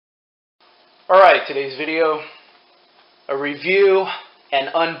Alright, today's video, a review and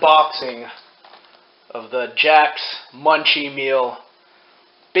unboxing of the Jack's Munchie meal.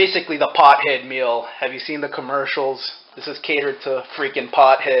 Basically the pothead meal. Have you seen the commercials? This is catered to freaking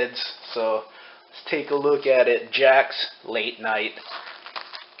potheads. So let's take a look at it. Jack's Late Night.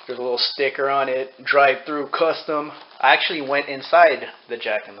 There's a little sticker on it. Drive-through custom. I actually went inside the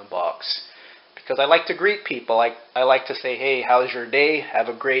Jack in the Box because I like to greet people. I like to say, hey, how's your day? Have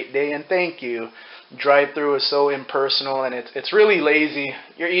a great day and thank you. Drive-through is so impersonal and it's really lazy.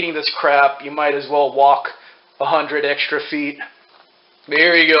 You're eating this crap. You might as well walk 100 extra feet. But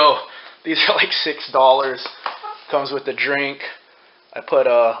here you go. These are like $6. Comes with a drink. I put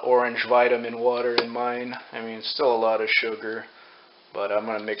orange vitamin water in mine. I mean, still a lot of sugar. But I'm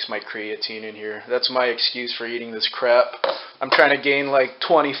going to mix my creatine in here. That's my excuse for eating this crap. I'm trying to gain like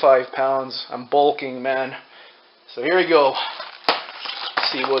 25 pounds. I'm bulking, man. So here we go.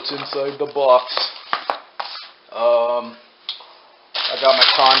 See what's inside the box. I got my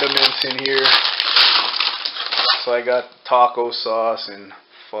condiments in here. So I got taco sauce and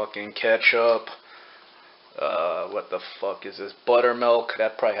fucking ketchup. What the fuck is this? Buttermilk.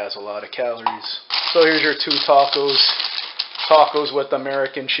 That probably has a lot of calories. So here's your 2 tacos. Tacos with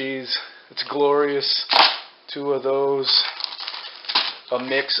American cheese. It's glorious. 2 of those. A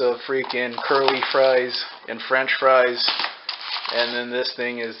mix of freaking curly fries and French fries. And then this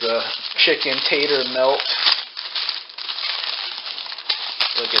thing is the chicken tater melt.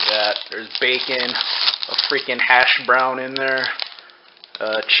 Look at that. There's bacon. A freaking hash brown in there.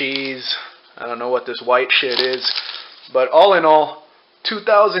 Cheese. I don't know what this white shit is. But all in all,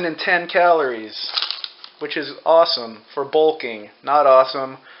 2,010 calories. Which is awesome for bulking. Not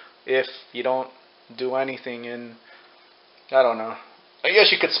awesome if you don't do anything in, I don't know. I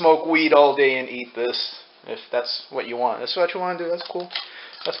guess you could smoke weed all day and eat this. If that's what you want. That's what you want to do. That's cool.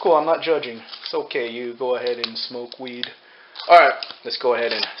 That's cool. I'm not judging. It's okay. You go ahead and smoke weed. Alright. Let's go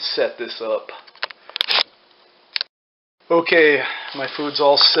ahead and set this up. Okay. My food's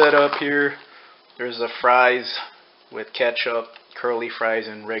all set up here. There's the fries with ketchup. Curly fries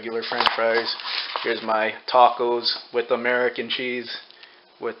and regular French fries. Here's my tacos with American cheese.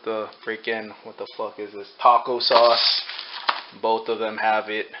 With the freaking, what the fuck is this? Taco sauce. Both of them have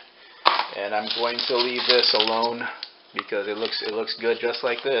it. And I'm going to leave this alone because it looks good just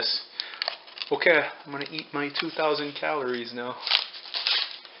like this. Okay, I'm going to eat my 2,000 calories now.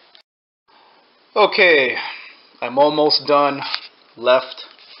 Okay, I'm almost done. Left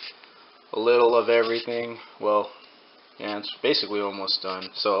a little of everything. Well, yeah, it's basically almost done.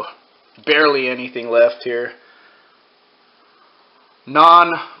 So, barely anything left here.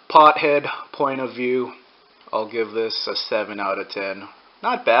 Non-pothead point of view, I'll give this a 7 out of 10.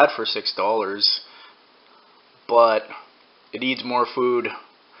 Not bad for $6, but it needs more food.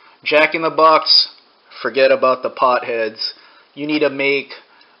 Jack in the Box, forget about the potheads. You need to make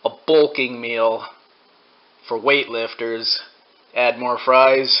a bulking meal for weightlifters. Add more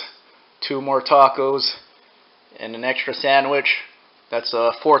fries, 2 more tacos, and an extra sandwich. That's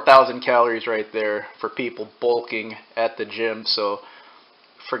 4,000 calories right there for people bulking at the gym. So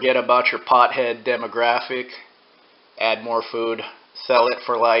forget about your pothead demographic. Add more food. Sell it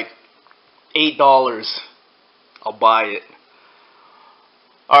for like $8. I'll buy it.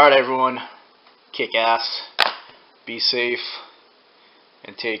 Alright everyone. Kick ass. Be safe.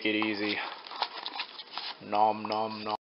 And take it easy. Nom nom nom.